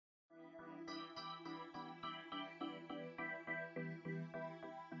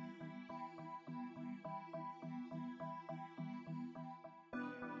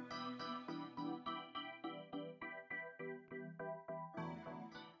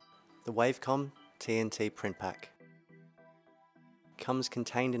the Wavecom TNT Print Pack. Comes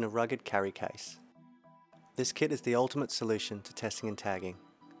contained in a rugged carry case. This kit is the ultimate solution to testing and tagging,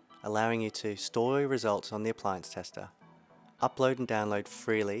 allowing you to store your results on the appliance tester, upload and download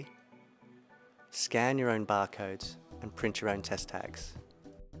freely, scan your own barcodes, and print your own test tags.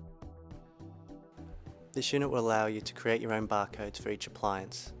 This unit will allow you to create your own barcodes for each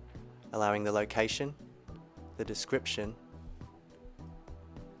appliance, allowing the location, the description,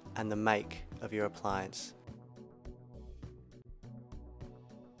 and the make of your appliance,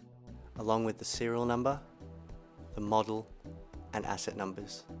 along with the serial number, the model and asset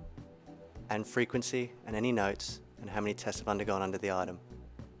numbers, and frequency and any notes and how many tests have undergone under the item.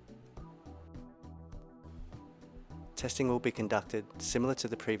 Testing will be conducted similar to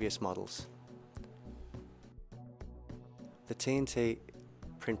the previous models. The TNT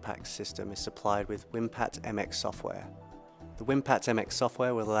Print Pack system is supplied with WinPATs MX Software. The WinPATs MX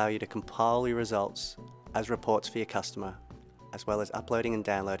Software will allow you to compile your results as reports for your customer, as well as uploading and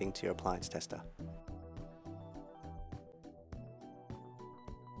downloading to your appliance tester.